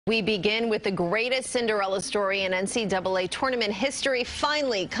We begin with the greatest Cinderella story in NCAA tournament history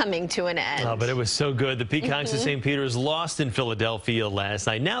finally coming to an end. Oh, but it was so good. The Peacocks of St. Peter's lost in Philadelphia last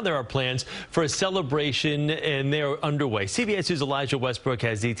night. Now there are plans for a celebration, and they're underway. CBS News' Elijah Westbrook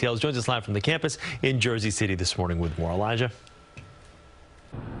has details. Joins us live from the campus in Jersey City this morning with more. Elijah.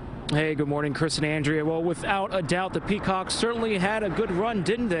 Hey, good morning, Chris and Andrea. Well, without a doubt, the Peacocks certainly had a good run,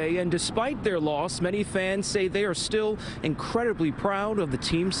 didn't they? And despite their loss, many fans say they are still incredibly proud of the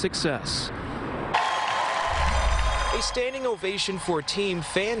team's success. A standing ovation for a team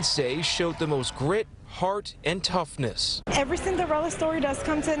fans say showed the most grit, heart, and toughness. Every Cinderella story does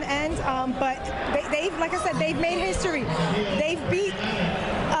come to an end, but they've, like I said, they've made history. They've beat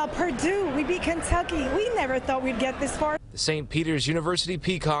Purdue. We beat Kentucky. We never thought we'd get this far. The St. Peter's University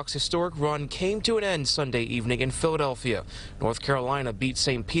Peacocks' historic run came to an end Sunday evening in Philadelphia. North Carolina beat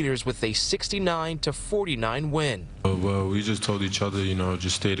St. Peter's with a 69-49 win. Well, we just told each other,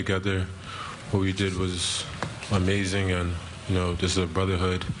 just stay together. What we did was amazing, and, this is a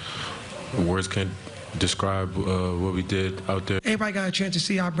brotherhood. Words can't describe what we did out there. Everybody got a chance to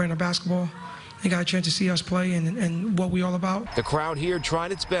see our brand of basketball. They got a chance to see us play and what we all about. The crowd here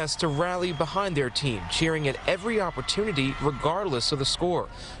tried its best to rally behind their team, cheering at every opportunity regardless of the score.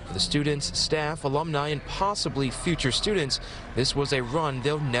 For the students, staff, alumni, and possibly future students, this was a run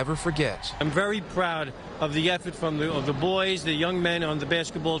they'll never forget. I'm very proud of the effort from the boys, the young men on the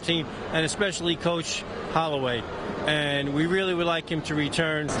basketball team, and especially Coach Holloway. And we really would like him to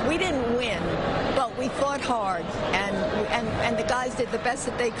return. We didn't win, but we fought hard, and the guys did the best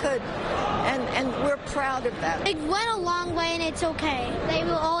that they could, and we're proud of that. It went a long way, and it's okay. They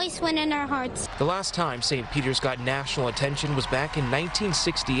will always win in our hearts. The last time St. Peter's got national attention was back in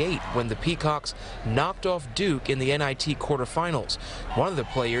 1968 when the Peacocks knocked off Duke in the NIT quarterfinals. One of the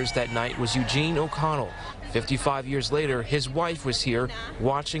players that night was Eugene O'Connell. 55 years later, his wife was here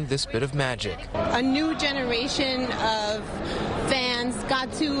watching this bit of magic. A new generation of fans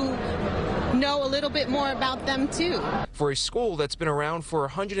got to know a little bit more about them, too. For a school that's been around for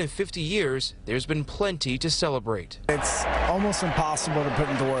 150 years, there's been plenty to celebrate. It's almost impossible to put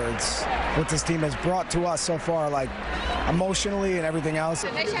into words what this team has brought to us so far, like emotionally and everything else.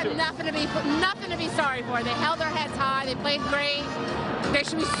 They should have nothing to be sorry for. They held their heads high. They played great. They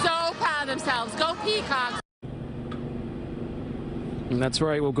should be so proud of themselves. Go Peacocks. And that's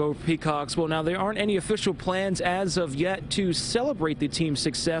right, we'll go Peacocks. Well, now there aren't any official plans as of yet to celebrate the team's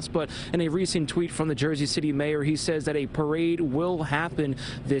success, but in a recent tweet from the Jersey City mayor, he says that a parade will happen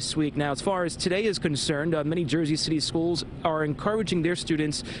this week. Now, as far as today is concerned, many Jersey City schools are encouraging their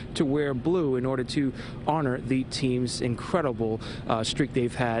students to wear blue in order to honor the team's incredible streak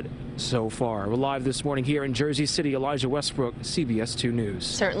they've had so far. We're live this morning here in Jersey City. Elijah Westbrook, CBS 2 News.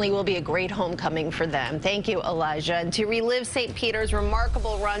 Certainly will be a great homecoming for them. Thank you, Elijah. And to relive St. Peter's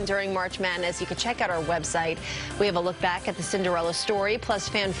remarkable run during March Madness, you can check out our website. We have a look back at the Cinderella story, plus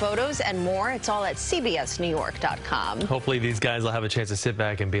fan photos and more. It's all at cbsnewyork.com. Hopefully these guys will have a chance to sit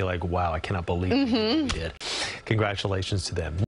back and be like, wow, I cannot believe we did. Congratulations to them.